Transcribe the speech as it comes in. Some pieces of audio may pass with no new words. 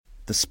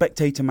The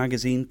Spectator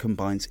magazine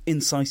combines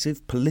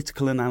incisive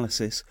political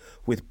analysis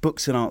with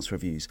books and arts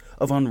reviews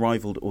of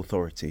unrivalled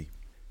authority.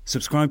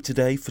 Subscribe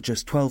today for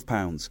just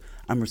 £12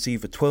 and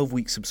receive a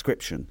 12-week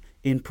subscription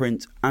in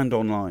print and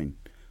online,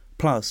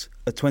 plus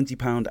a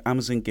 £20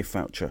 Amazon gift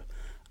voucher,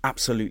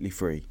 absolutely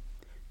free.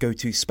 Go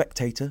to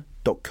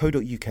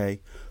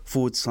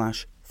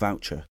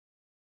spectator.co.uk/voucher.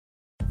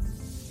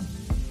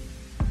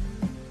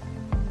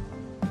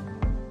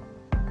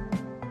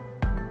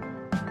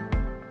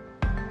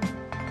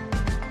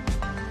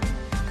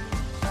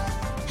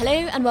 Hello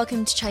and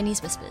welcome to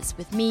Chinese Whispers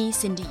with me,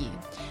 Cindy Yu.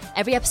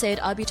 Every episode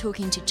I'll be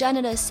talking to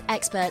journalists,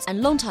 experts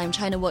and long-time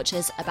China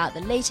watchers about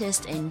the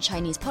latest in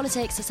Chinese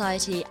politics,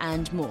 society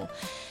and more.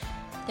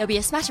 There'll be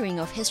a smattering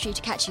of history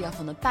to catch you up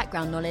on the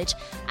background knowledge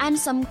and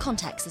some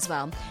context as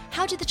well.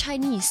 How did the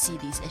Chinese see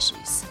these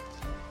issues?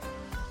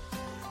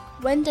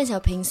 When Deng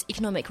Xiaoping's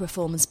economic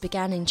reforms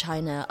began in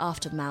China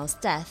after Mao's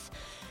death,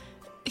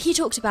 he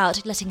talked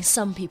about letting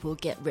some people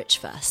get rich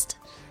first.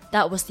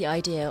 That was the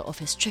idea of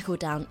his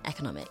trickle-down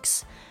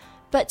economics.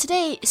 But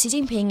today, Xi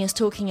Jinping is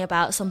talking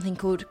about something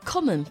called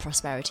common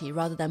prosperity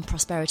rather than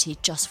prosperity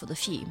just for the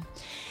few.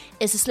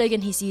 It's a slogan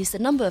he's used a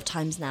number of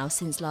times now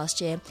since last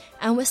year,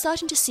 and we're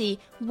starting to see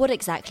what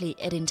exactly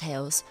it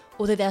entails,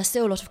 although there are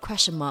still a lot of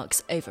question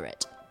marks over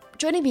it.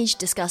 Joining me to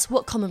discuss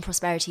what common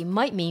prosperity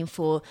might mean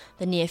for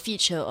the near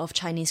future of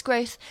Chinese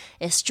growth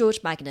is George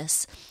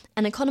Magnus,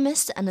 an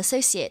economist and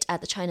associate at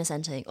the China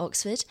Centre in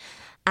Oxford,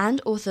 and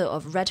author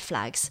of Red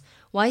Flags: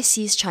 Why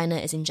Xi's China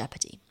is in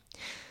Jeopardy.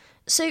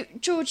 So,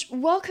 George,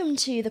 welcome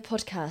to the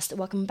podcast.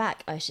 Welcome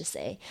back, I should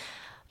say.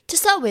 To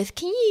start with,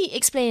 can you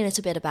explain a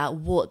little bit about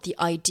what the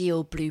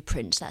ideal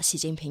blueprint that Xi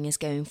Jinping is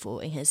going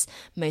for in his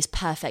most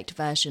perfect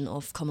version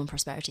of common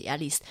prosperity, at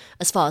least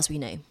as far as we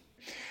know?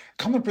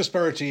 Common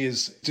prosperity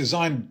is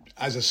designed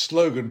as a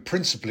slogan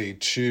principally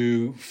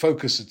to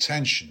focus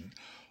attention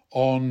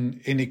on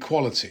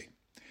inequality.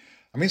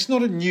 I mean, it's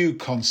not a new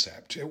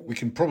concept. We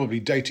can probably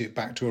date it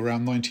back to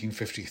around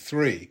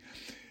 1953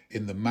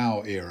 in the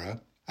Mao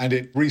era, and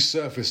it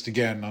resurfaced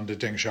again under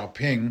Deng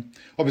Xiaoping.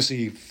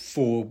 Obviously,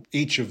 for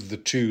each of the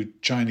two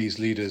Chinese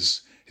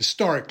leaders,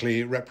 historically,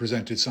 it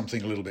represented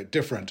something a little bit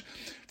different.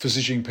 For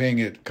Xi Jinping,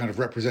 it kind of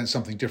represents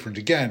something different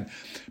again.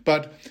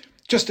 But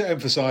just to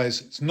emphasize,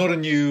 it's not a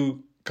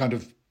new kind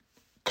of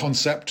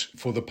concept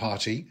for the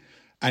party,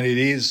 and it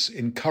is,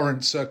 in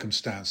current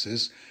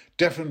circumstances,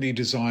 definitely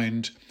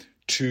designed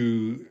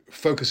to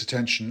focus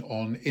attention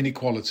on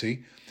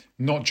inequality,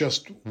 not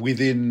just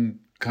within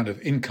kind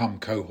of income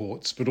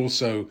cohorts, but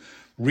also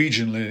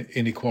regional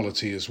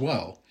inequality as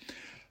well.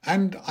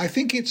 And I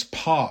think it's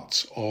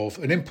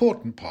an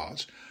important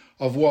part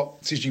of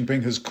what Xi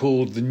Jinping has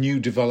called the New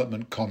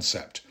Development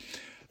concept,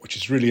 which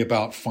is really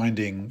about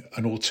finding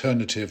an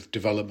alternative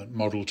development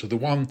model to the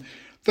one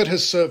that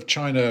has served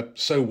China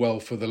so well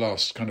for the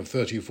last kind of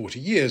 30 or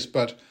 40 years,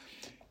 but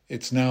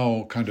it's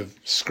now kind of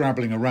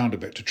scrabbling around a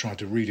bit to try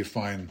to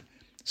redefine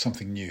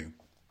something new.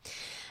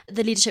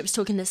 The leadership is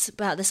talking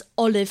about this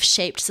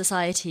olive-shaped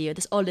society, or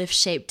this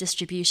olive-shaped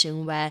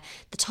distribution where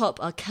the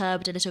top are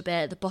curbed a little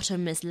bit, the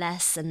bottom is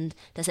less, and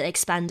there's an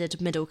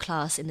expanded middle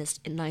class in this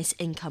nice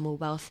income or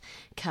wealth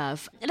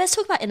curve. Let's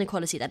talk about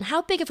inequality then.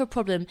 How big of a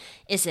problem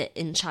is it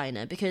in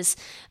China? Because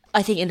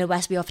I think in the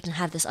West we often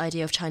have this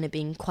idea of China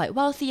being quite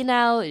wealthy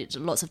now,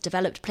 lots of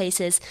developed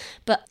places,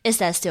 but is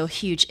there still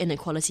huge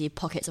inequality,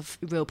 pockets of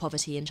real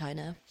poverty in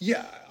China?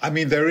 Yeah, I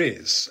mean, there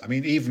is. I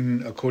mean,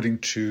 even according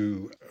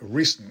to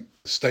recent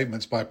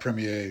statements by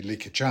Premier Li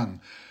Keqiang,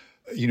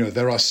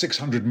 there are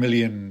 600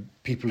 million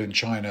people in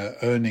China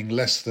earning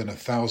less than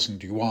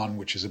 1,000 yuan,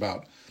 which is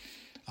about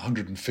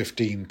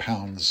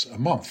 £115 a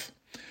month.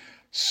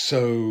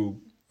 So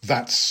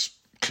that's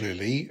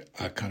clearly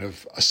a kind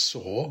of a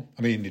sore.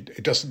 I mean,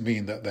 it doesn't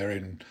mean that they're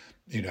in,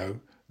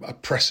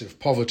 oppressive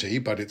poverty,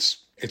 but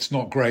it's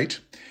not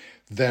great.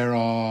 There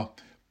are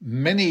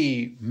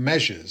many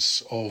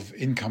measures of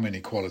income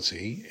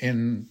inequality.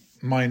 In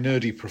my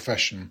nerdy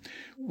profession,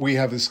 we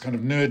have this kind of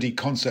nerdy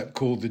concept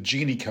called the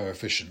Gini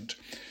coefficient,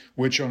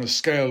 which on a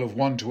scale of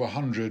 1 to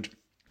 100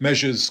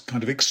 measures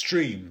kind of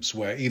extremes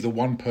where either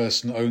one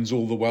person owns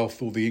all the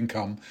wealth or the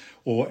income,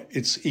 or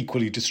it's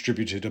equally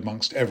distributed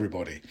amongst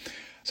everybody.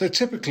 So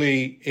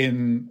typically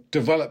in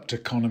developed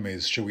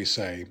economies, shall we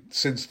say,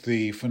 since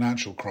the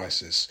financial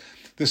crisis,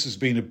 this has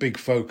been a big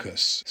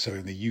focus. So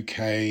in the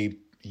UK,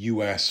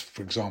 US,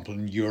 for example,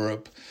 in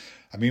Europe,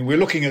 I mean, we're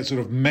looking at sort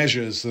of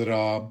measures that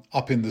are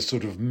up in the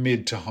sort of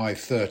mid to high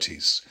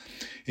 30s.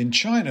 In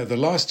China, the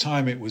last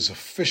time it was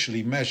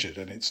officially measured,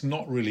 and it's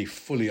not really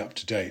fully up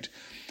to date,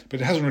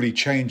 but it hasn't really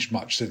changed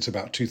much since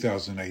about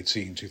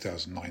 2018,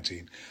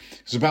 2019.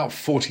 It's about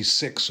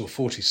 46 or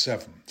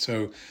 47.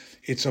 So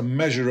it's a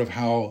measure of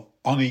how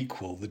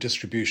unequal the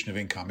distribution of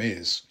income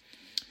is.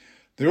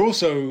 There are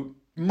also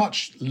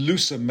much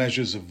looser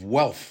measures of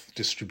wealth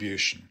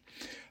distribution,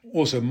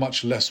 also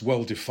much less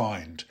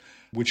well-defined,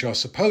 which are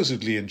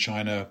supposedly in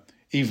China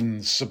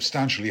even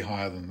substantially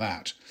higher than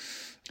that.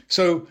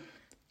 So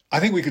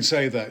I think we could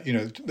say that,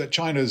 that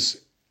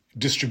China's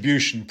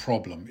distribution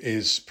problem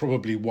is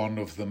probably one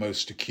of the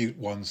most acute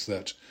ones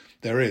that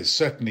there is,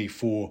 certainly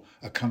for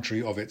a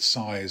country of its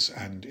size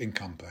and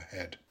income per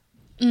head.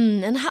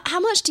 And how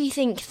much do you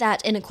think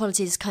that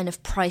inequality is kind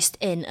of priced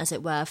in, as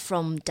it were,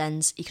 from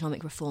Den's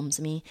economic reforms?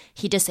 I mean,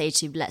 he does say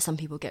to let some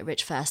people get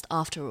rich first,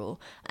 after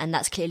all, and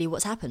that's clearly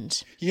what's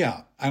happened.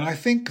 Yeah, and I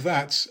think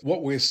that's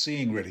what we're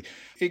seeing, really.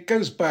 It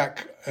goes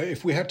back,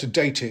 if we had to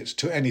date it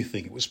to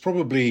anything, it was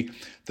probably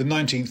the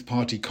 19th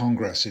Party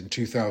Congress in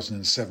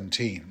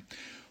 2017,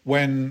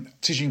 when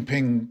Xi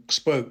Jinping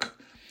spoke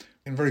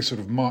in very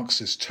sort of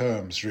Marxist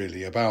terms,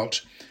 really,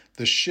 about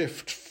the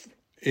shift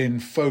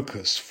in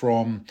focus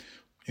from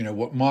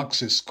what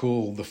Marxists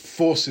call the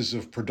forces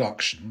of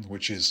production,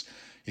 which is,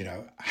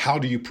 how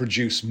do you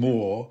produce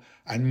more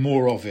and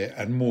more of it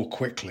and more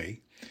quickly,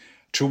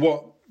 to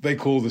what they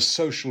call the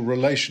social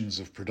relations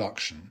of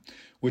production,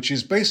 which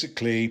is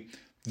basically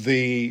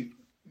the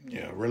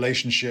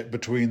relationship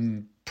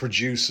between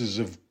producers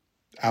of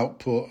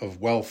output,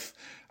 of wealth,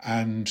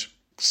 and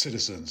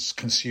citizens,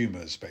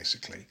 consumers,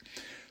 basically.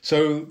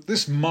 So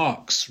this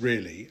marks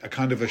really a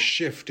kind of a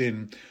shift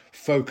in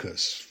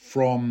focus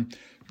from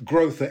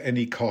growth at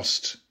any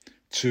cost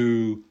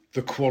to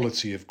the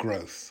quality of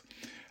growth.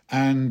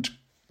 And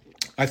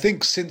I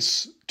think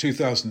since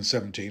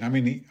 2017, I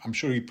mean, I'm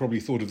sure he probably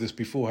thought of this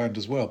beforehand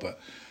as well,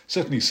 but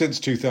certainly since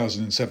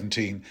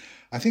 2017,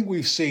 I think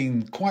we've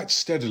seen quite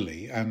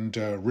steadily and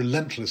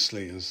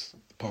relentlessly, as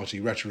the party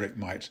rhetoric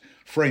might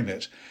frame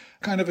it,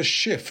 kind of a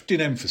shift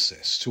in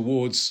emphasis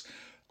towards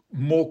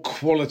more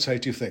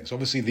qualitative things.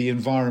 Obviously, the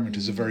environment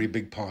is a very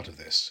big part of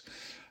this.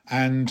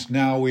 And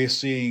now we're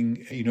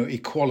seeing,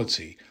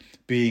 equality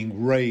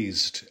being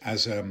raised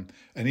as an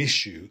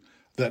issue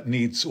that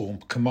needs or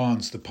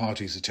commands the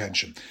party's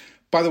attention.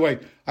 By the way,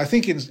 I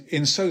think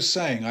in so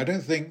saying, I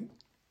don't think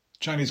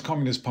Chinese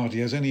Communist Party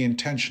has any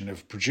intention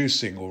of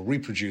producing or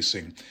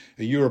reproducing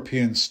a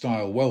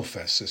European-style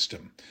welfare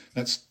system.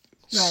 That's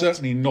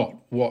certainly not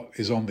what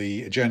is on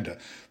the agenda.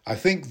 I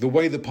think the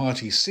way the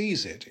party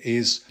sees it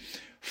is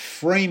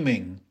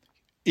framing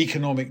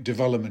economic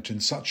development in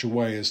such a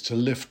way as to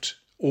lift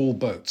all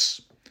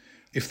boats.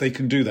 If they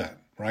can do that,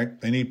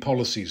 right? They need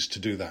policies to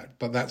do that,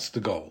 but that's the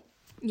goal.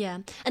 Yeah,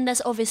 and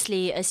there's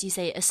obviously, as you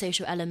say, a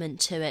social element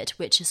to it,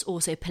 which is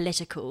also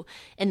political,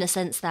 in the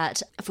sense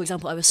that, for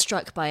example, I was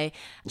struck by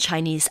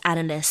Chinese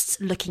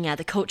analysts looking at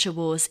the culture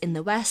wars in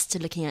the West,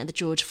 looking at the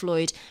George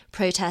Floyd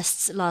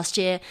protests last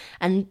year,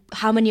 and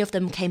how many of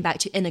them came back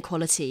to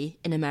inequality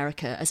in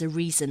America as a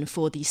reason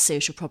for these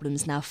social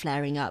problems now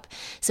flaring up.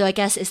 So I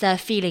guess, is there a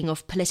feeling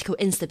of political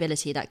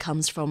instability that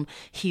comes from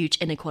huge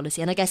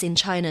inequality? And I guess in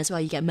China as well,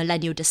 you get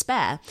millennial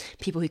despair,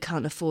 people who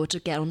can't afford to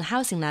get on the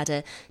housing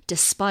ladder,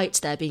 despite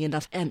their being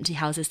enough empty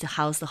houses to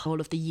house the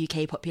whole of the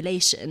UK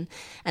population,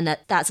 and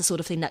that's the sort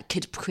of thing that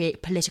could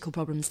create political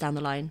problems down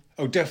the line.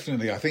 Oh,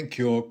 definitely. I think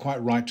you're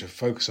quite right to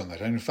focus on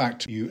that. And in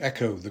fact, you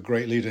echo the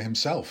great leader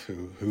himself,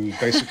 who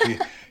basically,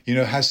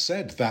 has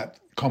said that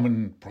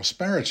common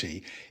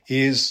prosperity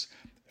is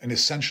an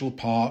essential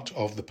part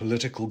of the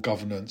political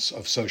governance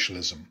of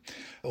socialism,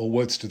 or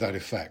words to that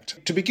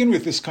effect. To begin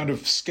with, this kind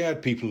of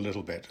scared people a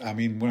little bit. I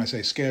mean, when I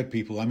say scared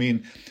people, I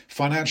mean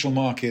financial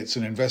markets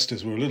and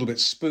investors were a little bit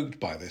spooked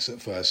by this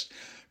at first,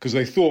 because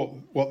they thought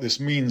what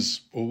this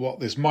means, or what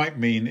this might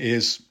mean,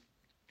 is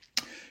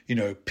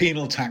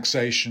penal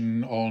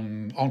taxation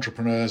on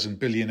entrepreneurs and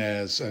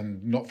billionaires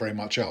and not very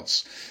much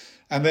else.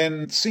 And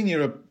then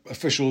senior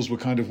officials were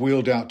kind of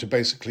wheeled out to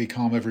basically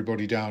calm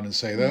everybody down and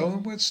say,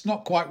 oh, it's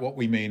not quite what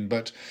we mean,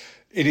 but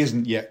it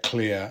isn't yet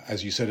clear,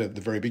 as you said at the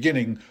very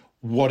beginning,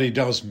 what it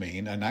does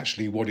mean and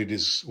actually what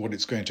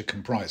it's going to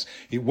comprise.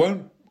 It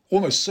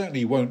almost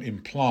certainly won't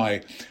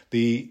imply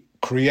the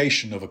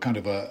creation of a kind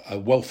of a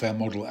welfare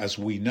model as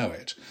we know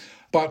it.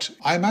 But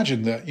I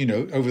imagine that,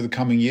 over the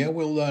coming year,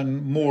 we'll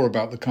learn more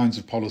about the kinds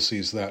of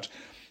policies that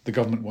the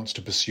government wants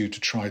to pursue to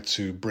try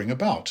to bring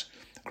about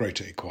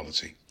greater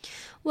equality.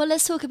 Well,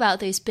 let's talk about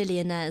those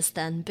billionaires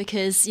then,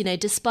 because,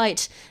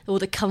 despite all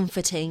the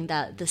comforting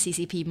that the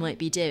CCP might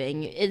be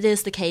doing, it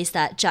is the case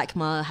that Jack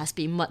Ma has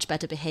been much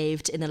better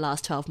behaved in the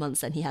last 12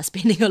 months than he has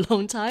been in a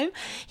long time.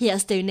 He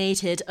has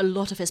donated a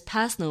lot of his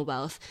personal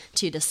wealth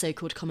to the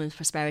so-called common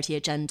prosperity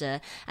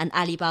agenda, and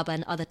Alibaba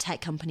and other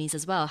tech companies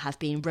as well have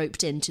been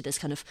roped into this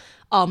kind of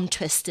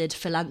arm-twisted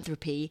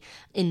philanthropy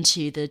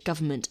into the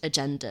government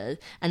agenda.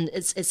 And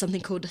it's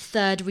something called the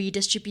third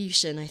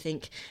redistribution, I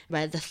think,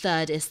 where the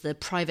third is the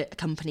private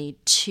company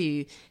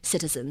to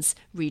citizens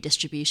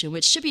redistribution,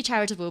 which should be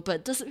charitable,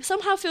 but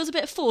somehow feels a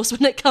bit forced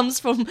when it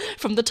comes from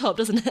the top,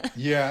 doesn't it?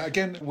 Yeah,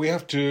 again,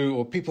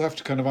 people have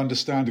to kind of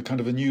understand a kind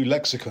of a new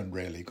lexicon,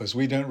 really, because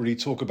we don't really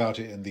talk about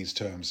it in these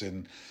terms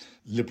in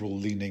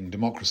liberal-leaning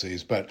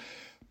democracies. But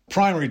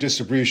primary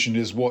distribution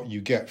is what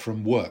you get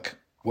from work,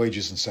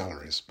 wages and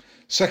salaries.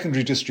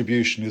 Secondary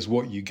distribution is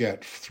what you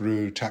get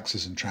through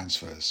taxes and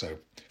transfers, so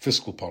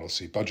fiscal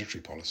policy,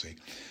 budgetary policy.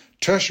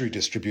 Tertiary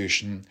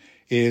distribution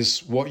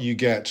is what you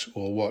get,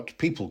 or what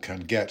people can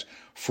get,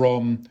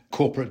 from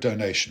corporate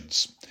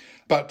donations.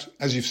 But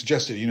as you've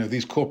suggested,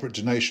 these corporate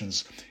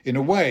donations, in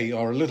a way,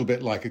 are a little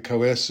bit like a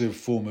coercive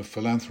form of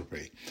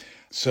philanthropy.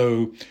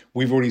 So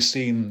we've already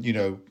seen,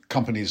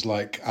 companies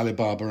like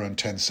Alibaba and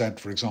Tencent,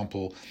 for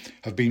example,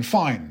 have been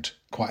fined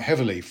quite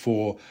heavily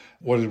for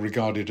what are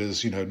regarded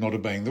as, not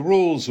obeying the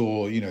rules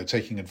or,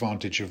 taking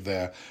advantage of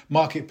their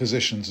market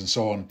positions and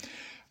so on.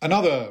 And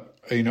other,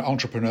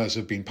 entrepreneurs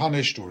have been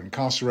punished or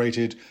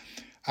incarcerated.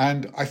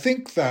 And I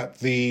think that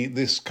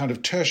this kind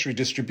of tertiary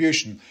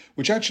distribution,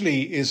 which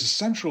actually is a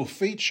central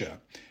feature,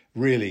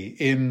 really,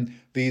 in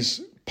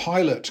these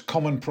pilot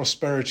common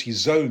prosperity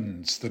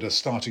zones that are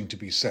starting to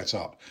be set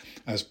up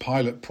as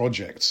pilot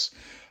projects,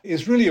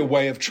 is really a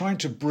way of trying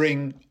to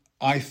bring,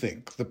 I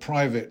think, the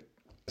private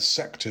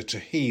sector to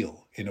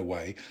heel in a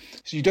way.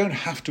 So you don't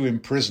have to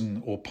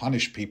imprison or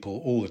punish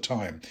people all the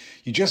time.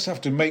 You just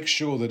have to make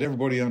sure that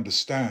everybody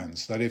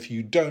understands that if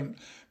you don't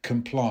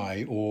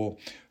comply or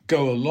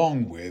go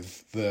along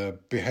with the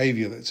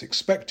behavior that's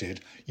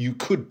expected, you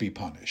could be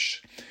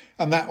punished.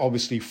 And that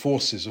obviously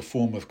forces a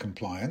form of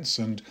compliance,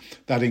 and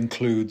that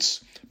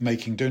includes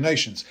making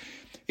donations.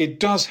 It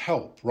does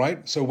help,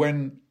 right? So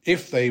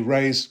if they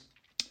raise,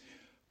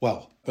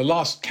 the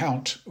last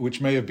count,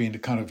 which may have been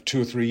kind of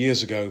 2 or 3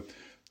 years ago,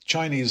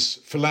 Chinese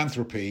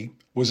philanthropy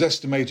was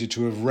estimated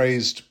to have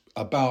raised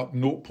about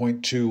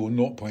 0.2 or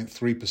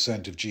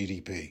 0.3% of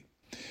GDP.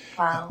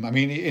 Wow.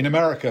 In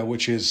America,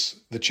 which is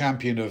the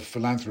champion of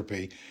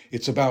philanthropy,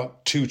 it's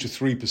about 2 to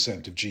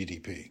 3% of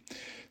GDP.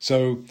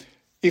 So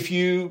if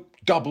you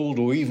doubled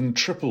or even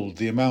tripled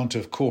the amount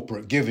of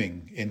corporate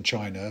giving in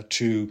China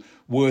to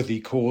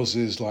worthy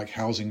causes like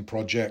housing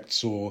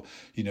projects or,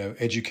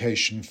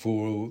 education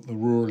for the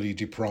rurally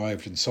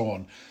deprived and so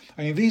on,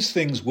 these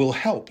things will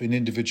help in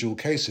individual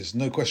cases,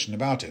 no question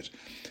about it.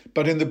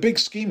 But in the big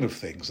scheme of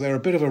things, they're a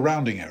bit of a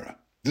rounding error.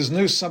 There's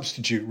no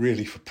substitute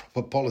really for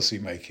proper policy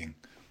making.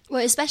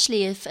 Well,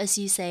 especially if, as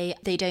you say,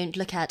 they don't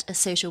look at a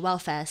social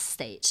welfare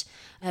state.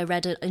 I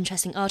read an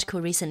interesting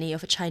article recently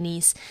of a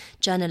Chinese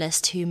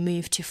journalist who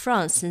moved to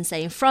France and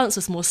saying France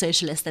was more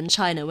socialist than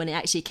China when it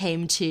actually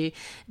came to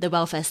the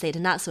welfare state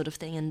and that sort of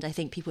thing. And I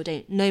think people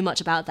don't know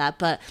much about that,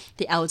 but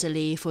the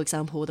elderly, for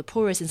example, or the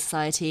poorest in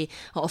society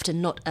are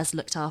often not as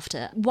looked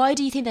after. Why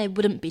do you think they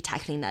wouldn't be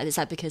tackling that? Is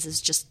that because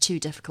it's just too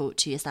difficult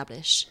to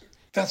establish?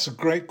 That's a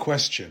great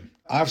question.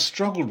 I've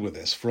struggled with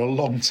this for a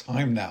long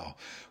time now,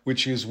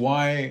 which is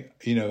why,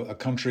 a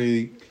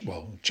country,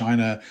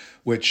 China,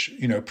 which,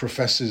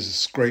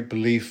 professes great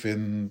belief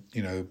in,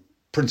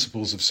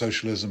 principles of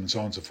socialism and so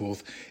on and so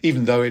forth,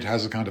 even though it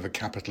has a kind of a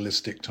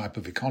capitalistic type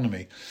of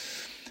economy,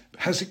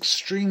 has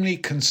extremely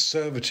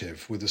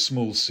conservative, with a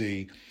small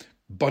c,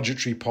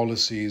 budgetary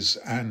policies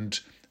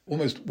and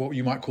almost what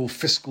you might call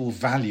fiscal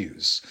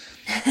values.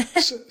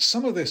 So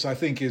some of this, I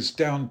think, is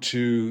down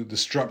to the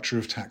structure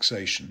of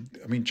taxation.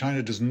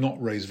 China does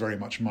not raise very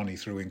much money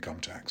through income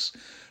tax.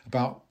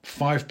 About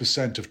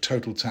 5% of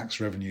total tax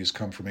revenues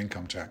come from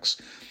income tax.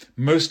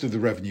 Most of the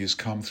revenues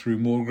come through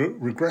more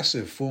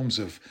regressive forms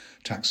of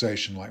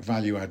taxation, like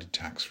value-added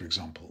tax, for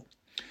example.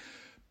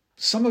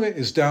 Some of it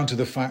is down to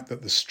the fact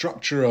that the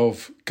structure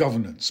of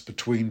governance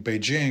between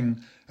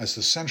Beijing as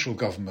the central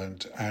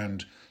government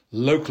and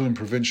local and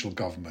provincial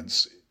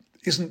governments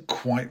isn't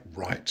quite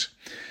right.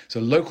 So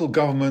local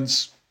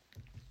governments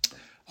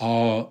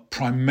are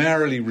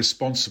primarily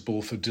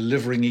responsible for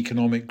delivering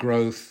economic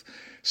growth,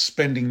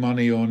 spending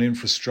money on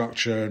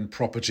infrastructure and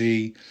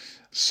property,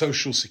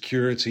 social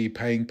security,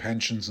 paying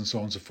pensions and so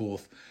on and so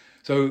forth.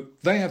 So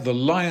they have the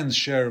lion's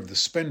share of the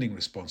spending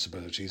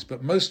responsibilities,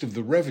 but most of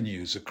the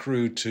revenues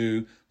accrue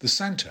to the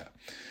centre.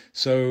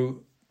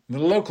 So the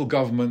local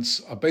governments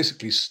are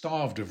basically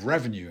starved of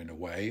revenue in a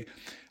way,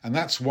 and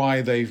that's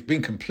why they've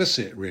been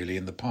complicit, really,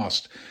 in the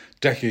past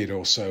decade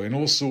or so in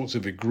all sorts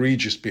of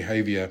egregious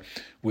behaviour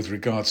with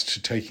regards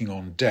to taking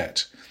on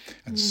debt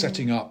and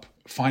setting up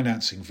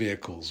financing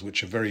vehicles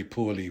which are very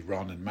poorly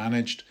run and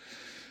managed.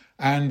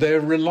 And they're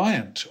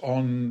reliant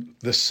on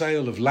the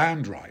sale of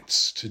land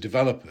rights to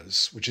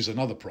developers, which is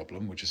another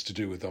problem, which is to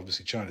do with,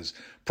 obviously, China's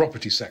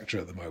property sector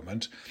at the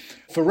moment,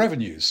 for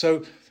revenues.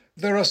 So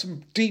there are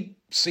some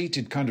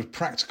deep-seated kind of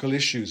practical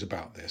issues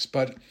about this,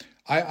 but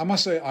I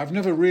must say I've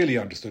never really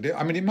understood it.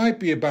 It might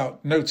be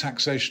about no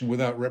taxation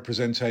without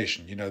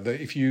representation. That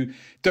if you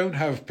don't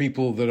have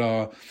people that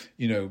are,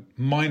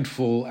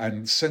 mindful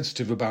and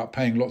sensitive about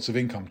paying lots of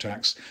income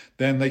tax,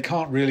 then they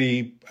can't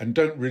really and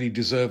don't really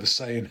deserve a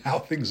say in how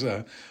things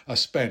are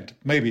spent.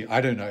 Maybe, I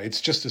don't know.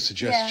 It's just a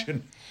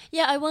suggestion.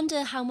 Yeah, I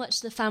wonder how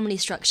much the family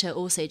structure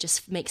also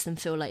just makes them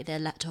feel like they're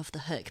let off the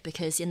hook,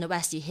 because in the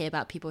West you hear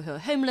about people who are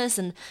homeless,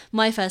 and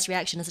my first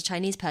reaction as a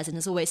Chinese person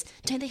is always,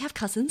 don't they have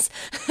cousins?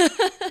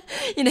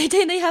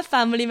 Don't they have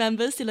family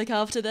members to look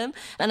after them?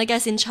 And I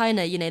guess in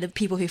China, the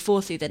people who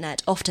fall through the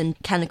net often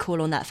can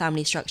call on that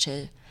family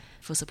structure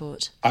for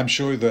support. I'm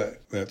sure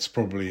that's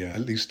probably at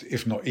least,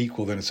 if not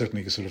equal, then it's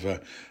certainly sort of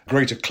a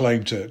greater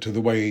claim to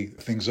the way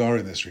things are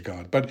in this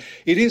regard. But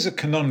it is a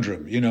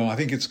conundrum. I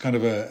think it's kind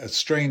of a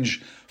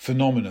strange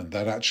phenomenon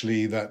that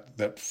actually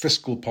that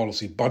fiscal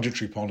policy,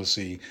 budgetary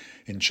policy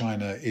in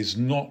China is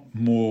not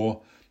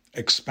more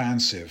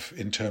expansive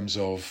in terms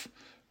of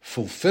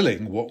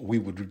fulfilling what we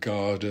would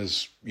regard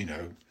as,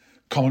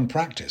 common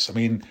practice. I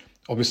mean,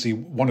 obviously,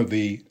 one of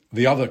the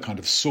other kind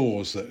of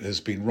sores that has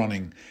been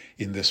running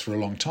in this for a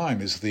long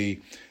time is the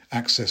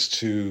access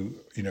to,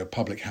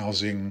 public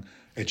housing,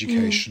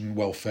 education,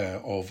 welfare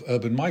of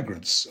urban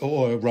migrants,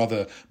 or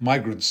rather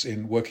migrants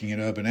working in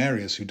urban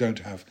areas who don't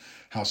have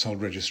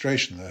household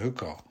registration, the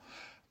hukou.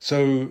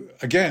 So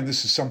again,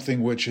 this is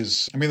something which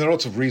is, there are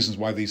lots of reasons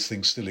why these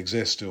things still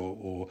exist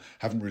or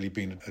haven't really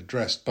been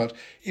addressed, but,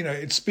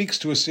 it speaks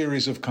to a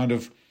series of kind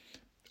of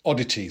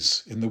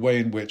oddities in the way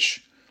in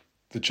which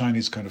the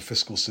Chinese kind of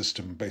fiscal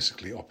system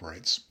basically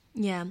operates.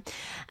 Yeah.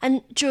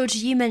 And George,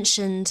 you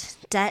mentioned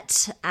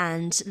debt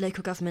and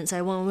local governments.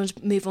 I want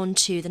to move on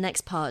to the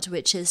next part,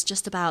 which is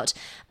just about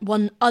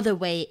one other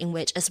way in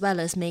which, as well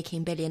as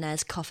making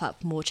billionaires cough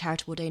up more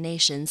charitable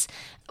donations,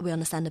 we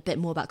understand a bit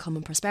more about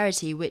common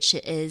prosperity, which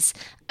is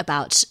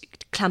about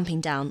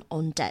clamping down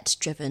on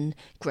debt-driven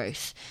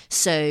growth.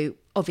 So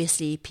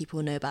obviously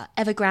people know about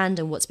Evergrande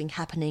and what's been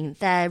happening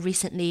there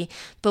recently.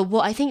 But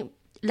what I think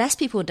less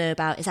people know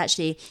about is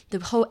actually the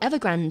whole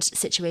Evergrande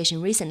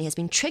situation recently has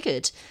been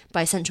triggered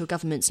by central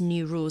government's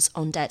new rules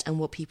on debt and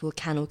what people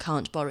can or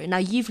can't borrow. Now,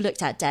 you've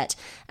looked at debt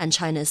and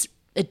China's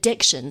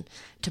addiction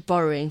to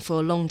borrowing for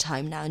a long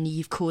time now, and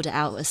you've called it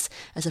out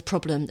as a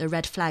problem, a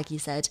red flag, you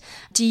said.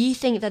 Do you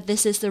think that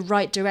this is the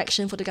right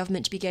direction for the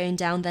government to be going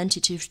down then,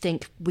 to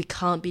think we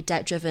can't be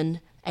debt-driven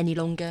any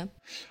longer?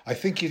 I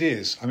think it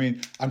is.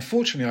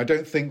 Unfortunately, I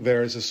don't think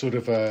there is a sort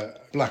of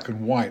a black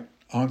and white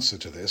answer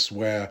to this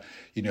where,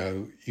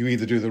 you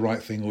either do the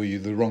right thing or you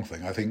do the wrong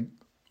thing. I think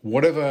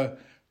whatever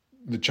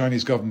the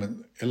Chinese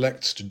government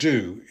elects to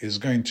do is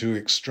going to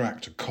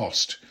extract a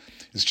cost.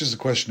 It's just a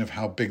question of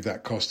how big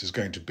that cost is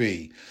going to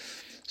be.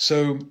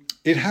 So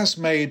it has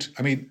made,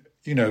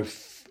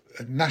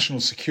 national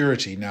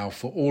security now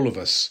for all of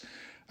us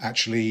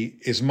actually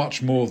is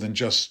much more than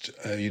just,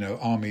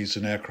 armies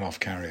and aircraft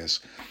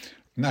carriers.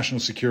 National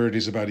security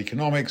is about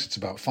economics, it's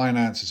about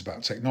finance, it's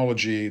about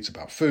technology, it's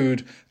about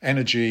food,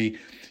 energy.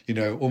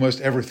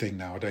 Almost everything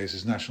nowadays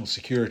is national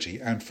security.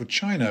 And for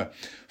China,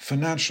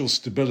 financial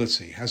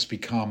stability has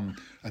become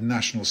a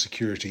national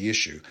security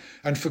issue.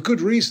 And for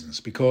good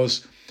reasons,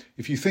 because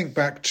if you think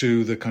back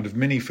to the kind of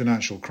mini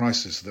financial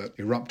crisis that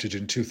erupted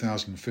in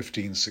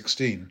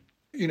 2015-16,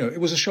 it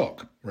was a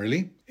shock,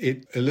 really.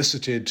 It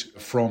elicited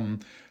from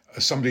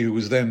somebody who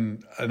was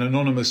then an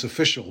anonymous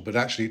official, but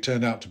actually it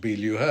turned out to be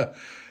Liu He,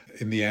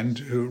 in the end,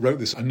 who wrote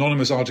this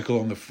anonymous article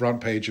on the front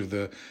page of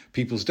the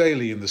People's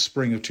Daily in the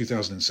spring of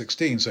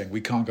 2016 saying we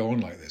can't go on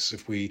like this.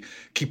 If we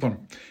keep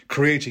on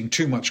creating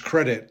too much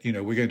credit,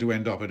 we're going to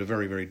end up at a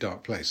very, very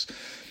dark place.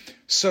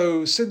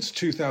 So since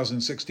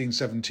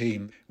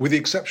 2016-17, with the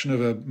exception of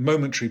a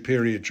momentary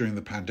period during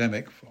the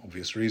pandemic, for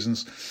obvious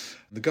reasons,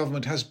 the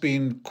government has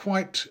been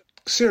quite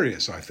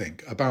serious, I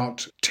think,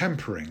 about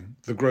tempering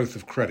the growth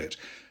of credit.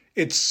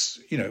 It's,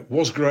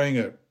 was growing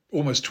at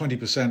almost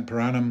 20% per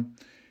annum.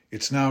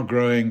 It's now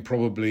growing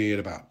probably at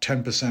about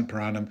 10% per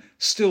annum,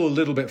 still a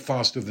little bit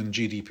faster than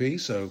GDP.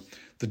 So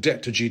the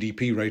debt to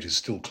GDP rate is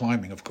still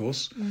climbing, of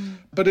course,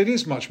 but it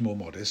is much more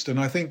modest. And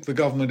I think the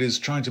government is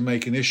trying to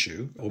make an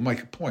issue or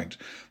make a point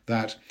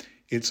that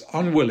it's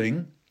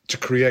unwilling to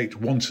create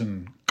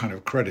wanton kind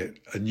of credit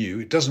anew.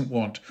 It doesn't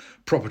want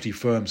property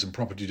firms and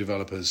property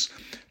developers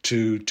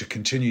to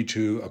continue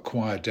to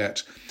acquire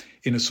debt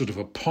in a sort of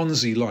a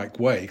Ponzi-like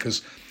way,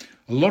 because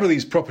a lot of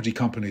these property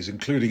companies,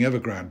 including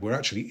Evergrande, were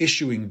actually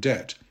issuing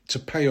debt to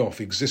pay off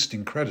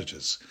existing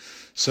creditors.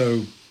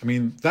 So,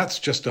 that's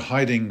just a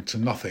hiding to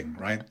nothing,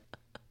 right?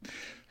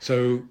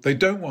 So they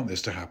don't want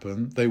this to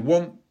happen. They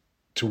want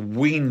to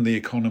wean the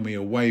economy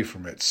away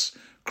from its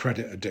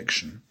credit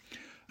addiction.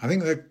 I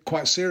think they're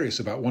quite serious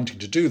about wanting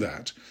to do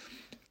that.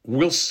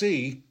 We'll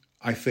see,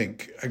 I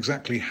think,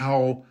 exactly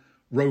how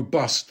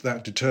robust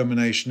that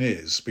determination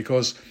is,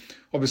 because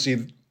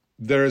obviously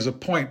there is a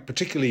point,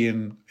 particularly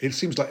it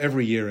seems like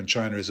every year in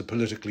China is a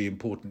politically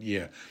important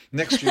year.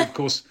 Next year,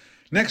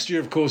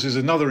 of course, is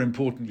another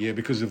important year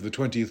because of the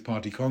 20th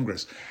Party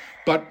Congress.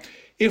 But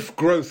if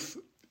growth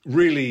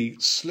really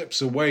slips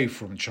away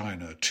from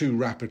China too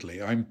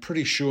rapidly, I'm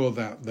pretty sure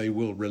that they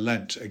will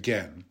relent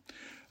again.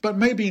 But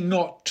maybe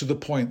not to the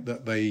point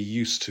that they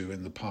used to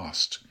in the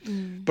past.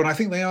 But I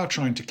think they are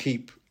trying to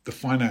keep the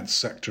finance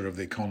sector of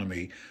the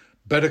economy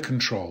better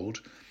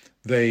controlled.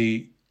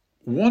 They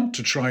want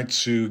to try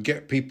to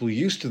get people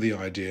used to the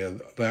idea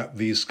that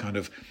these kind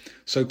of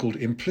so-called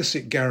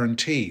implicit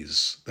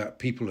guarantees that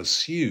people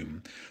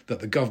assume that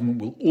the government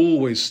will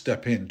always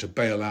step in to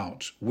bail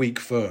out weak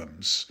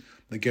firms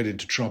that get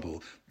into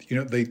trouble.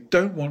 They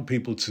don't want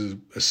people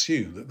to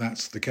assume that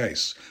that's the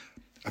case.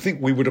 I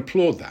think we would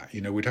applaud that.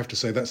 We'd have to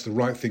say that's the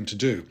right thing to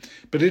do.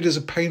 But it is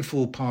a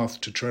painful path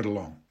to tread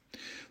along.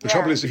 The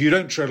trouble is, if you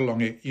don't tread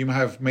along it, you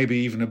have maybe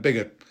even a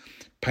bigger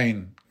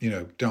pain,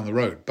 down the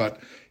road. But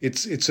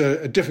it's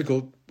a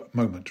difficult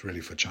moment, really,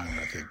 for China,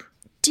 I think.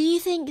 Do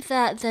you think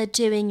that they're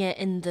doing it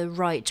in the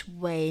right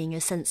way, in a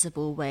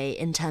sensible way,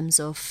 in terms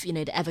of,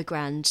 the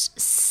Evergrande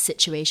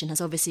situation has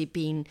obviously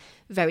been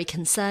very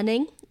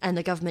concerning, and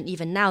the government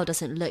even now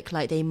doesn't look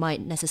like they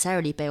might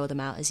necessarily bail them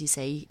out, as you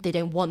say. They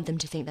don't want them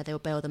to think that they'll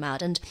bail them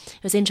out. And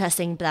it was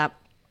interesting that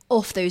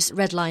off those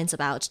red lines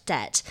about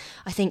debt,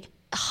 I think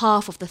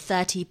half of the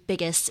 30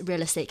 biggest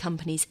real estate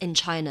companies in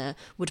China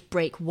would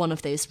break one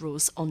of those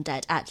rules on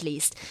debt at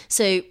least.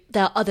 So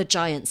there are other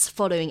giants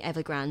following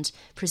Evergrande,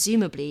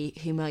 presumably,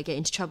 who might get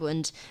into trouble.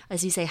 And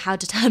as you say, how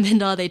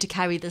determined are they to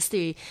carry this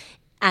through?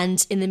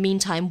 And in the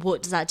meantime,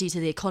 what does that do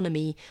to the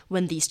economy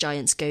when these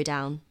giants go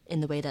down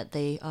in the way that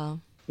they are?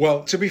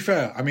 Well, to be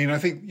fair, I mean, I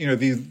think,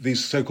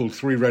 these so-called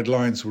 3 red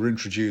lines were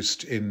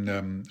introduced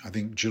in, I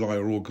think, July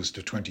or August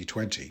of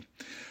 2020.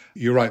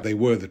 You're right, they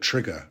were the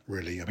trigger,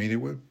 really. I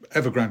mean,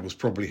 Evergrande was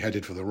probably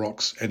headed for the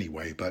rocks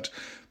anyway, but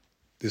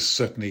this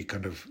certainly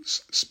kind of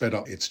sped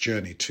up its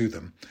journey to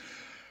them.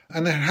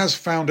 And it has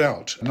found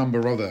out a number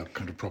of other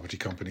kind of property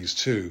companies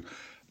too.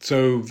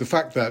 So the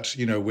fact that,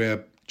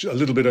 we're a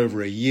little bit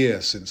over a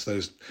year since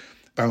those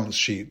balance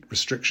sheet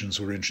restrictions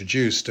were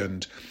introduced,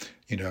 and,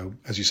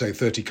 as you say,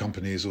 30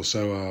 companies or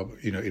so are,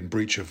 in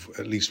breach of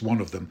at least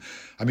one of them.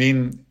 I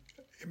mean,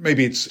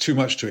 maybe it's too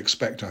much to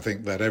expect, I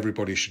think, that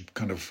everybody should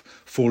kind of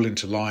fall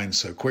into line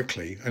so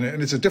quickly. And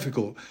it's a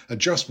difficult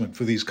adjustment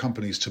for these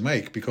companies to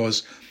make,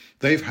 because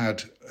they've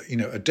had,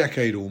 a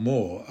decade or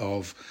more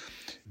of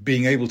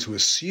being able to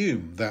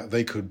assume that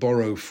they could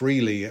borrow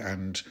freely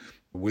and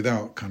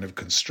without kind of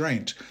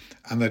constraint,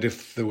 and that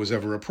if there was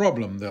ever a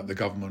problem, that the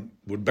government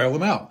would bail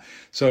them out.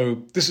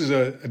 So this is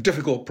a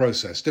difficult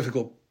process,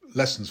 difficult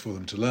lessons for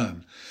them to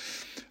learn.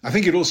 I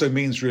think it also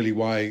means really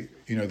why,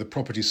 the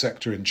property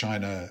sector in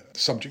China,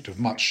 subject of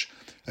much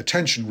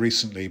attention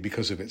recently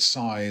because of its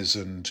size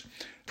and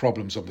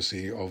problems,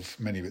 obviously, of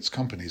many of its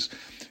companies.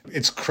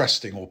 It's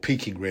cresting or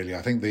peaking, really.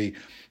 I think the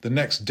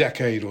next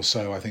decade or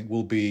so, I think,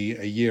 will be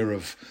a year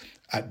of,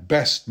 at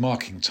best,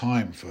 marking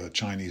time for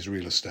Chinese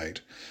real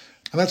estate.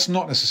 And that's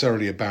not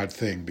necessarily a bad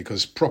thing,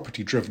 because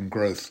property-driven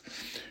growth,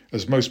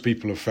 as most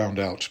people have found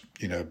out,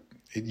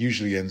 it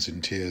usually ends in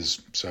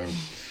tears. So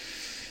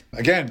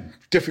again,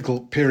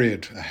 difficult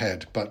period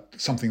ahead, but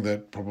something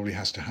that probably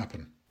has to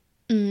happen.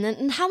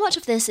 And how much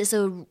of this is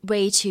a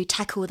way to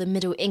tackle the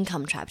middle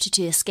income trap,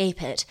 to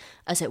escape it,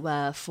 as it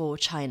were, for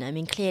China? I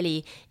mean,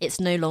 clearly it's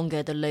no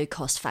longer the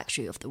low-cost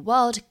factory of the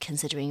world,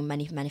 considering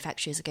many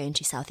manufacturers are going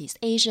to Southeast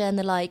Asia and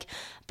the like.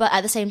 But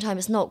at the same time,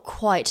 it's not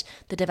quite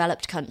the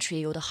developed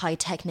country or the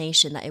high-tech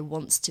nation that it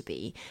wants to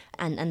be.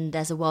 And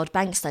there's a World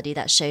Bank study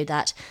that showed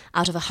that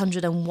out of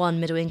 101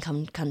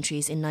 middle-income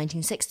countries in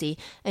 1960,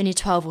 only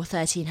 12 or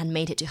 13 had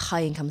made it to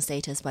high-income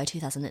status by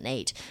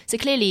 2008. So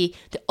clearly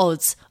the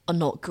odds are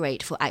not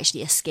great for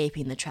actually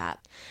escaping the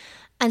trap.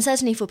 And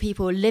certainly for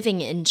people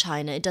living in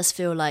China, it does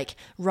feel like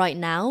right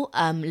now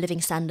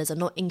living standards are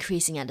not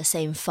increasing at the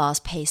same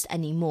fast pace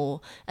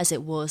anymore as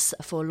it was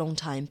for a long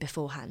time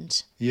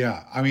beforehand.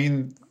 Yeah, I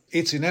mean,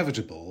 it's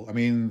inevitable. I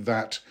mean,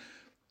 that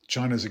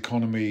China's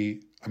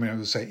economy, I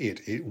would say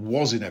it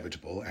was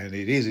inevitable, and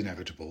it is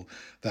inevitable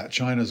that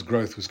China's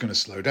growth was going to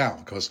slow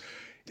down, because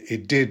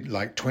it did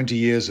like 20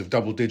 years of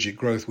double-digit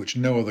growth, which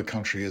no other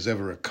country has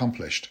ever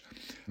accomplished.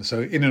 And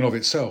so in and of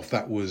itself,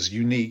 that was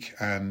unique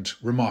and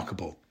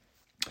remarkable.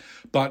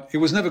 But it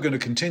was never going to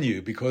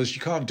continue, because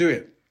you can't do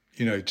it.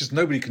 Just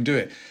nobody can do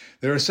it.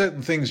 There are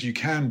certain things you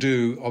can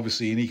do,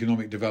 obviously, in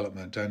economic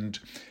development. And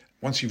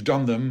once you've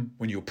done them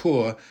when you're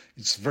poor,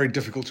 it's very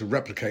difficult to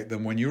replicate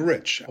them when you're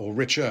rich or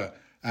richer.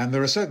 And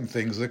there are certain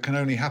things that can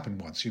only happen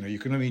once. You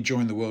can only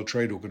join the World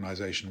Trade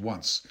Organization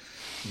once.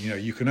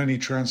 You can only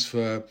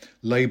transfer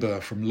labor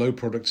from low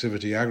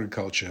productivity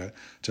agriculture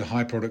to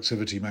high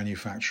productivity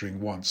manufacturing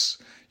once.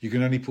 You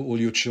can only put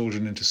all your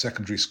children into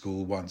secondary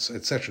school once,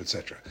 etc.,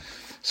 etc.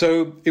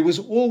 So it was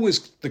always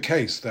the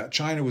case that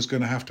China was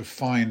going to have to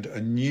find a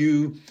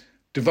new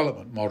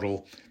development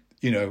model,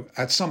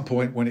 at some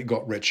point when it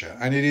got richer.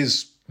 And it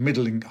is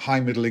high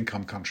middle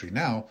income country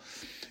now.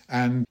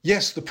 And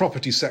yes, the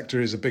property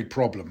sector is a big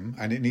problem,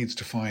 and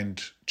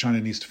China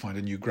needs to find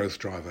a new growth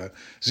driver.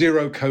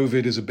 Zero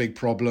COVID is a big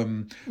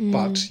problem,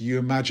 but you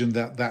imagine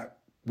that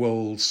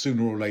will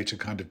sooner or later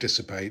kind of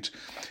dissipate.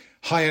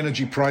 High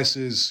energy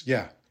prices,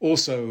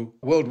 also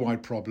a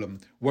worldwide problem,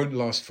 won't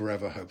last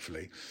forever,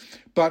 hopefully.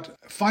 But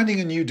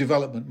finding a new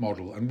development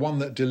model, and one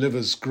that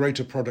delivers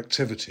greater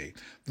productivity,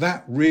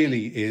 that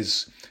really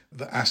is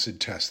the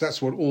acid test.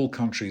 That's what all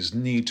countries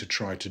need to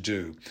try to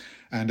do.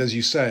 And as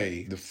you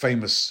say,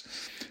 the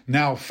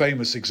now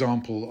famous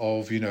example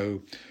of,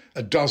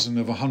 a dozen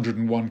of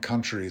 101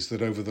 countries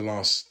that over the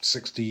last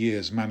 60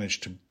 years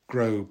managed to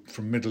grow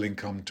from middle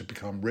income to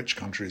become rich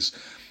countries,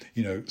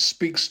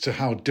 speaks to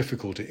how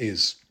difficult it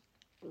is.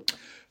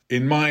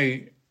 In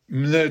my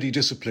nerdy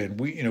discipline,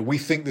 we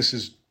think this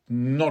is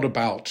not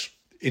about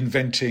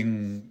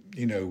inventing,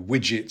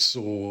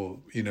 widgets or,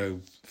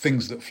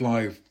 things that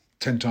fly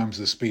 10 times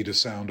the speed of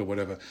sound or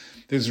whatever.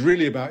 It's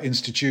really about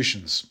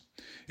institutions.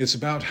 It's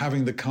about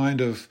having the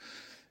kind of,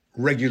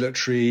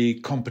 regulatory,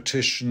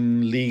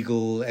 competition,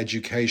 legal,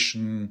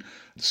 education,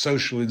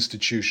 social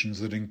institutions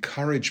that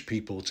encourage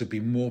people to be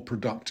more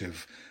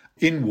productive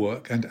in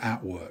work and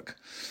at work.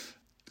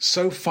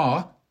 So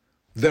far,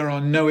 there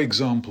are no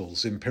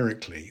examples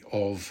empirically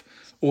of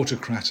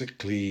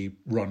autocratically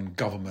run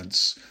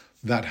governments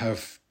that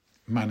have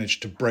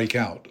managed to break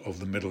out of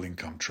the middle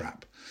income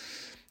trap.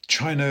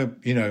 China,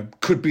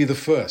 could be the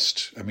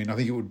first. I mean, I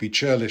think it would be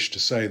churlish to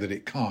say that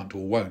it can't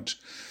or won't,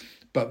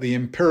 but the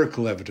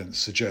empirical evidence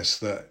suggests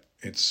that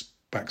its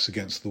back's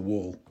against the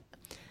wall.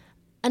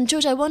 And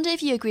George, I wonder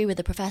if you agree with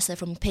the professor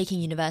from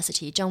Peking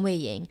University, Zhang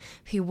Weiying,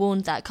 who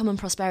warned that common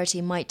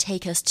prosperity might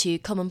take us to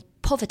common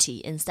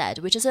poverty instead,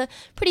 which is a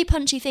pretty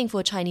punchy thing for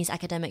a Chinese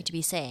academic to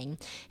be saying.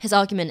 His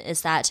argument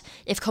is that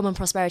if common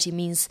prosperity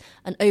means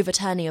an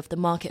overturning of the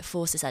market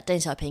forces that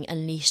Deng Xiaoping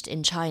unleashed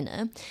in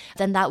China,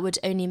 then that would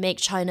only make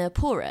China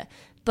poorer.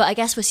 But I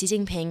guess for Xi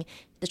Jinping,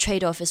 the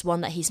trade-off is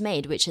one that he's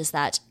made, which is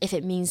that if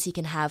it means he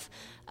can have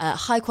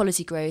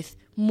high-quality growth,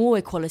 more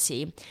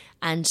equality,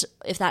 and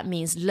if that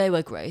means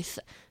lower growth,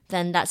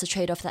 then that's a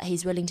trade-off that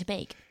he's willing to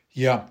make.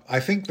 Yeah, I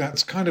think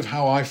that's kind of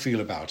how I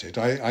feel about it.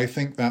 I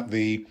think that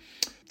the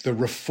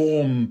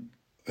reform,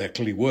 there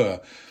clearly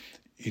were,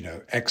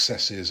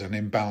 excesses and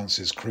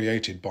imbalances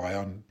created by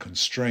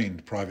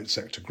unconstrained private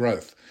sector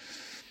growth.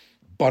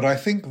 But I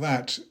think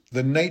that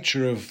the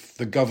nature of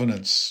the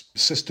governance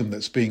system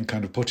that's being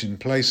kind of put in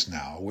place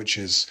now, which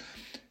is,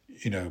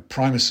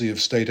 primacy of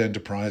state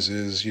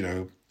enterprises,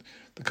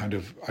 the kind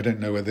of, I don't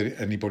know whether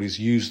anybody's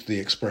used the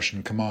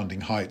expression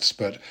commanding heights,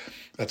 but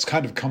that's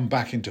kind of come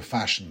back into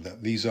fashion,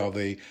 that these are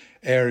the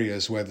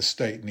areas where the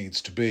state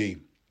needs to be.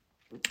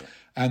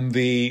 And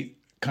the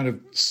kind of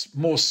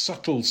more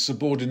subtle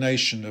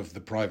subordination of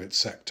the private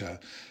sector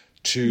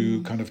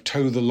to kind of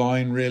toe the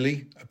line,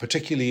 really,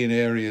 particularly in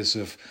areas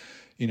of,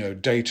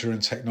 data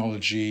and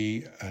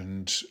technology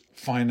and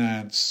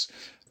finance.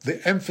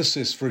 The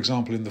emphasis, for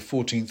example, in the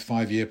 14th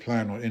five-year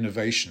plan on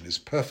innovation is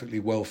perfectly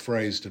well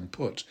phrased and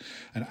put,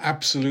 and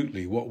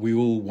absolutely what we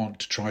all want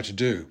to try to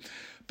do.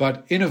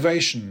 But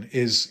innovation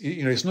is,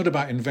 it's not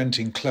about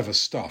inventing clever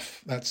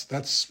stuff.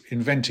 That's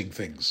inventing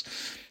things.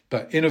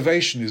 But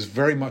innovation is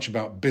very much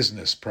about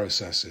business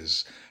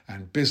processes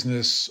and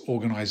business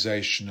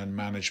organization and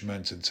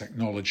management and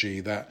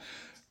technology that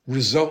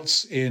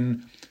results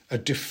in a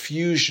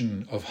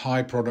diffusion of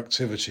high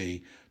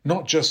productivity,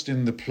 not just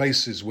in the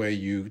places where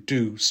you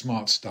do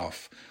smart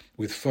stuff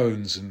with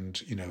phones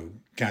and,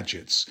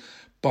 gadgets,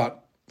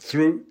 but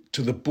through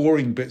to the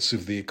boring bits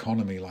of the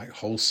economy like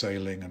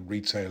wholesaling and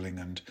retailing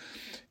and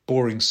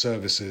boring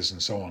services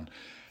and so on.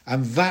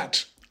 And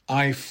that,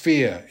 I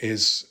fear,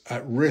 is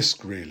at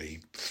risk,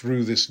 really,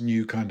 through this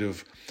new kind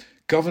of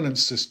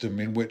governance system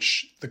in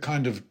which the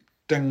kind of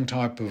Deng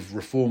type of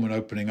reform and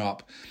opening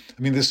up,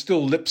 I mean, there's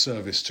still lip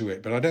service to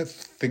it, but I don't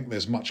think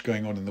there's much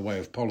going on in the way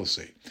of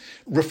policy.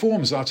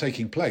 Reforms are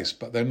taking place,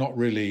 but they're not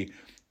really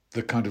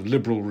the kind of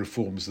liberal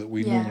reforms that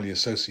we normally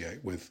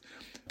associate with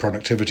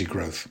productivity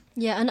growth.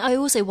 Yeah, and I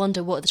also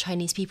wonder what the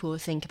Chinese people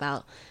think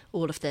about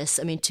all of this.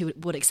 I mean, to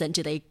what extent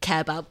do they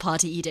care about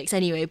party edicts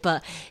anyway?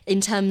 But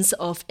in terms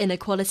of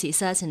inequality,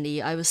 certainly,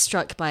 I was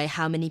struck by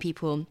how many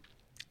people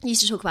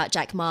used to talk about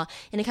Jack Ma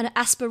in a kind of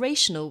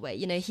aspirational way.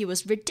 He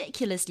was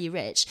ridiculously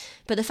rich,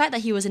 but the fact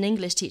that he was an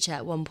English teacher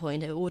at one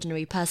point, an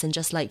ordinary person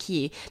just like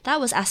you,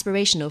 that was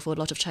aspirational for a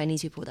lot of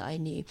Chinese people that I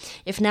knew.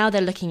 If now they're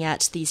looking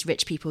at these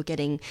rich people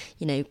getting,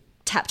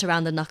 tapped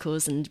around the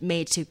knuckles and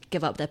made to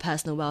give up their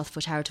personal wealth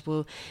for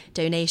charitable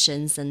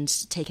donations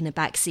and taking a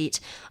back seat.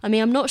 I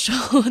mean, I'm not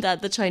sure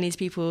that the Chinese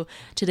people,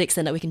 to the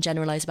extent that we can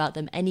generalize about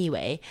them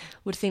anyway,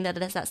 would think that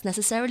that's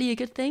necessarily a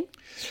good thing.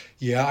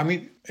 Yeah, I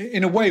mean,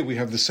 in a way, we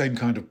have the same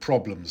kind of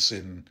problems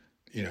in,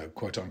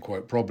 quote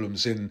unquote,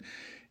 problems in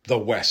the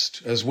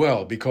West as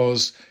well,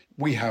 because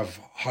we have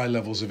high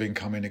levels of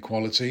income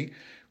inequality.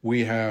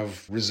 We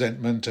have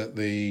resentment at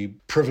the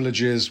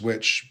privileges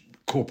which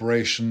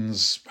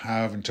corporations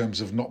have in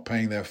terms of not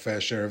paying their fair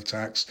share of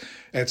tax,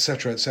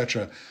 etc.,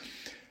 etc.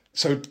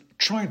 So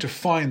trying to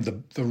find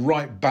the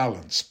right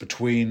balance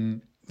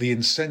between the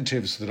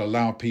incentives that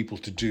allow people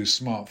to do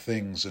smart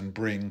things and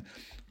bring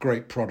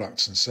great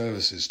products and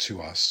services to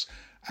us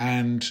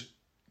and,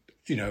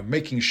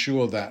 making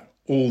sure that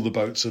all the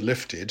boats are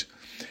lifted.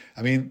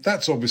 I mean,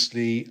 that's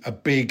obviously a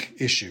big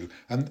issue.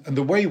 And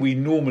the way we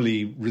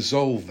normally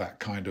resolve that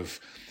kind of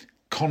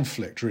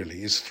conflict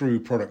really is through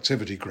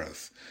productivity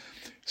growth.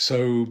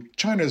 So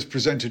China is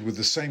presented with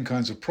the same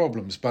kinds of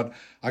problems, but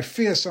I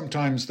fear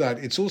sometimes that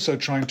it's also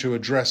trying to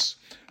address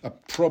a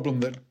problem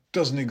that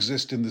doesn't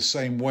exist in the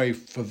same way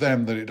for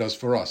them that it does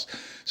for us.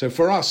 So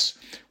for us,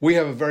 we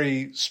have a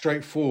very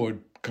straightforward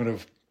kind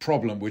of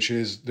problem, which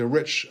is the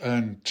rich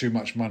earn too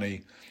much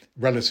money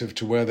relative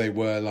to where they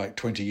were like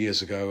 20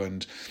 years ago.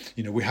 And,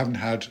 we haven't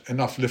had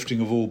enough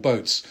lifting of all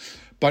boats.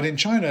 But in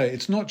China,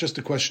 it's not just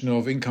a question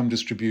of income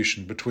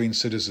distribution between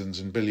citizens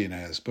and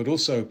billionaires, but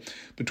also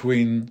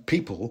between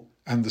people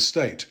and the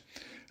state.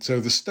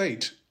 So the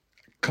state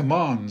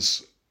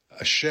commands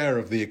a share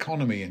of the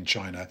economy in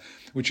China,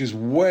 which is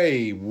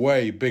way,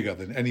 way bigger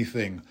than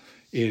anything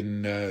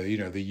in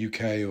the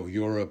UK or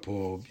Europe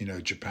or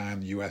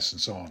Japan, US,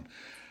 and so on.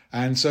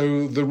 And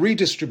so the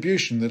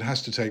redistribution that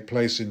has to take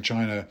place in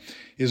China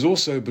is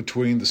also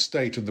between the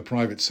state and the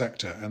private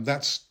sector. And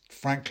that's,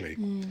 frankly,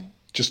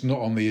 just not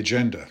on the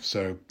agenda.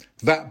 So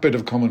that bit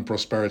of common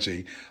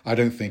prosperity, I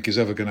don't think is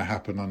ever going to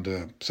happen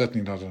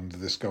certainly not under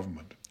this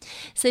government.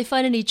 So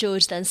finally,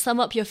 George, then sum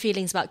up your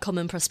feelings about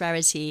common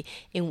prosperity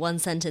in one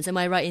sentence. Am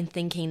I right in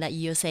thinking that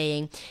you're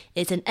saying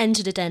it's an end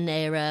to the Den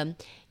era,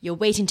 you're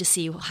waiting to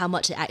see how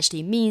much it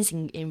actually means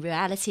in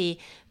reality,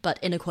 but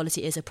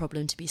inequality is a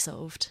problem to be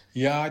solved?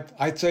 Yeah,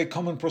 I'd say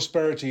common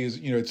prosperity is,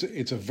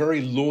 it's a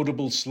very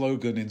laudable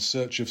slogan in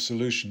search of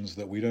solutions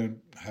that we don't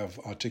have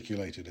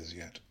articulated as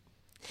yet.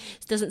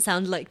 It doesn't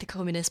sound like the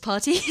Communist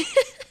Party.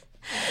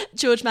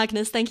 George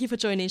Magnus, thank you for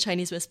joining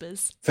Chinese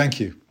Whispers. Thank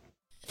you.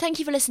 Thank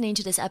you for listening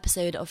to this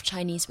episode of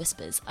Chinese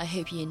Whispers. I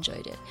hope you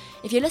enjoyed it.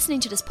 If you're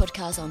listening to this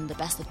podcast on the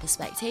Best of the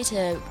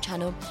Spectator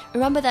channel,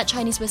 remember that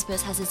Chinese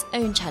Whispers has its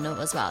own channel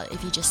as well.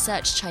 If you just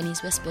search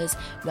Chinese Whispers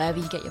wherever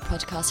you get your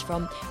podcast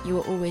from, you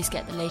will always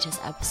get the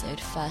latest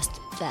episode first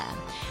there.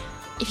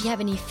 If you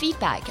have any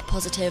feedback,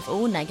 positive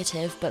or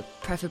negative,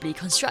 but preferably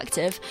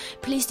constructive,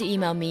 please do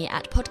email me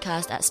at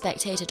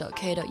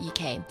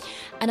podcast@spectator.co.uk.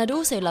 And I'd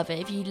also love it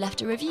if you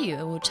left a review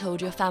or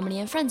told your family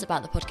and friends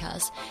about the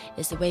podcast.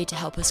 It's the way to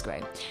help us grow.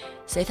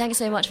 So thanks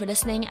so much for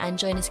listening and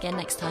join us again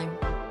next time.